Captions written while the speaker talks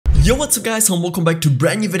Yo, what's up guys, and welcome back to a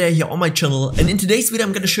brand new video here on my channel. And in today's video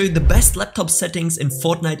I'm gonna show you the best laptop settings in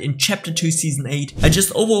Fortnite in Chapter 2 Season 8. I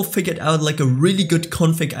just overall figured out like a really good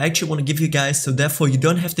config I actually want to give you guys, so therefore you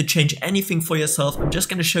don't have to change anything for yourself. I'm just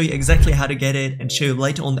gonna show you exactly how to get it and show you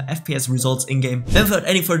later on the FPS results in game. And without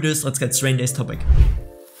any further ado, let's get straight into this topic.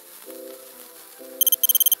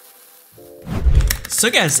 So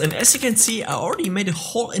guys, and as you can see, I already made a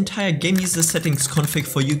whole entire game user settings config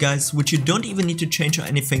for you guys, which you don't even need to change or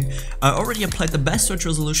anything. I already applied the best search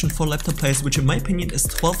resolution for laptop players, which in my opinion is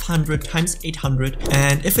 1200 x 800.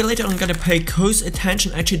 And if you're later on gonna pay close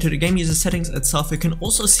attention actually to the game user settings itself, you can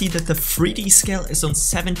also see that the 3D scale is on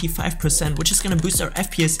 75%, which is gonna boost our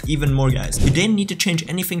FPS even more, guys. You didn't need to change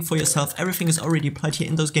anything for yourself. Everything is already applied here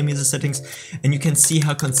in those game user settings, and you can see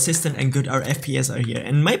how consistent and good our FPS are here.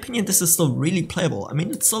 And in my opinion, this is still really playable. I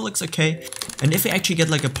mean, it still looks okay, and if you actually get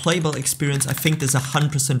like a playable experience, I think this is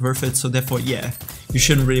 100% worth it, so therefore yeah, you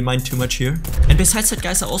shouldn't really mind too much here. And besides that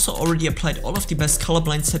guys, I also already applied all of the best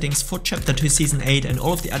colorblind settings for Chapter 2 Season 8 and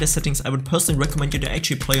all of the other settings I would personally recommend you to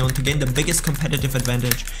actually play on to gain the biggest competitive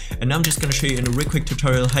advantage. And now I'm just gonna show you in a real quick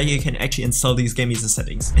tutorial how you can actually install these game user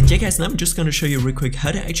settings. And yeah guys, now I'm just gonna show you real quick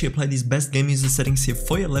how to actually apply these best game user settings here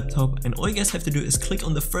for your laptop, and all you guys have to do is click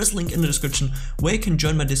on the first link in the description where you can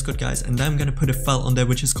join my Discord guys, and then I'm gonna put a file on there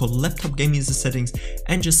which is called laptop game user settings,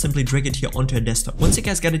 and just simply drag it here onto your desktop. Once you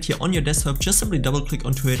guys got it here on your desktop, just simply double click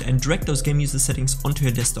onto it and drag those game user settings onto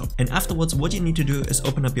your desktop. And afterwards, what you need to do is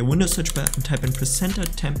open up your Windows search bar and type in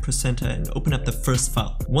 %, temp, %, and open up the first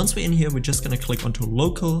file. Once we're in here, we're just gonna click onto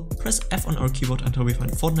local, press F on our keyboard until we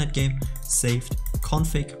find Fortnite game, saved,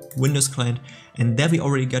 config, Windows client, and there we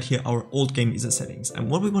already got here our old game user settings. And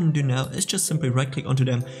what we want to do now is just simply right click onto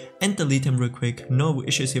them and delete them real quick. No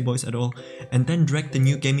issues here boys at all. And then drag the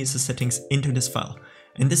new game user settings into this file.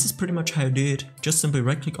 And this is pretty much how you do it. Just simply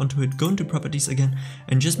right click onto it, go into properties again,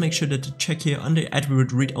 and just make sure that the check here under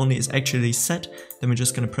attribute read only is actually set. Then we're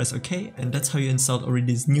just gonna press OK, and that's how you installed already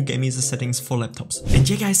these new game user settings for laptops. And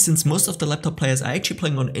yeah guys, since most of the laptop players are actually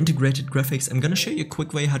playing on integrated graphics, I'm gonna show you a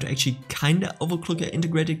quick way how to actually kinda overclock your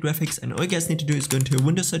integrated graphics. And all you guys need to do is go into your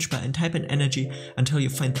Windows search bar and type in energy until you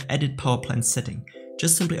find the edit power plan setting.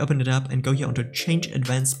 Just simply open it up and go here onto change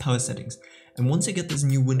advanced power settings. And once you get this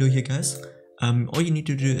new window here guys, all you need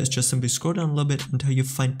to do is just simply scroll down a little bit until you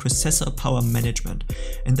find processor power management.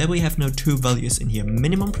 And there we have now two values in here: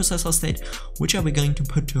 minimum processor state, which are we going to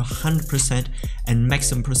put to 100%, and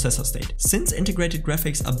maximum processor state. Since integrated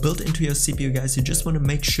graphics are built into your CPU guys, you just want to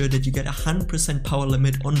make sure that you get 100% power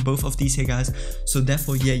limit on both of these here guys. So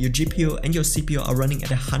therefore yeah, your GPU and your CPU are running at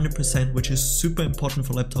 100%, which is super important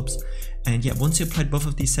for laptops. And yeah, once you applied both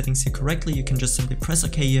of these settings here correctly, you can just simply press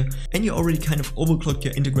OK here, and you already kind of overclocked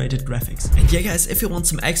your integrated graphics. And yeah guys, if you want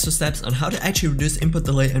some extra steps on how to actually reduce input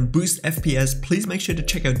delay and boost FPS, please make sure to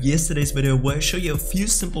check out yesterday's video where I show you a few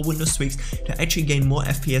simple Windows tweaks to actually gain more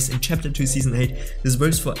FPS in Chapter 2 Season 8. This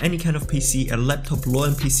works for any kind of PC, a laptop,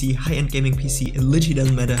 low-end PC, high-end gaming PC, it literally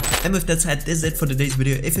doesn't matter. And with that said, this is it for today's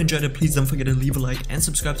video. If you enjoyed it, please don't forget to leave a like and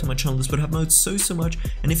subscribe to my channel. This would help me out so much.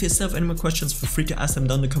 And if you still have any more questions, feel free to ask them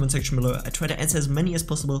down in the comment section below. I try to answer as many as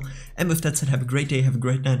possible. And with that said, have a great day, have a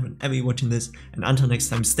great night whenever you're watching this, and until next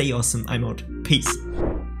time, stay awesome. I'm out. Peace.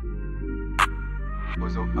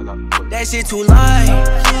 That shit too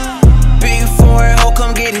light. Big foreign hoe,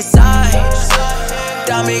 come get inside.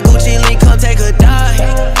 Diamond Gucci link, come take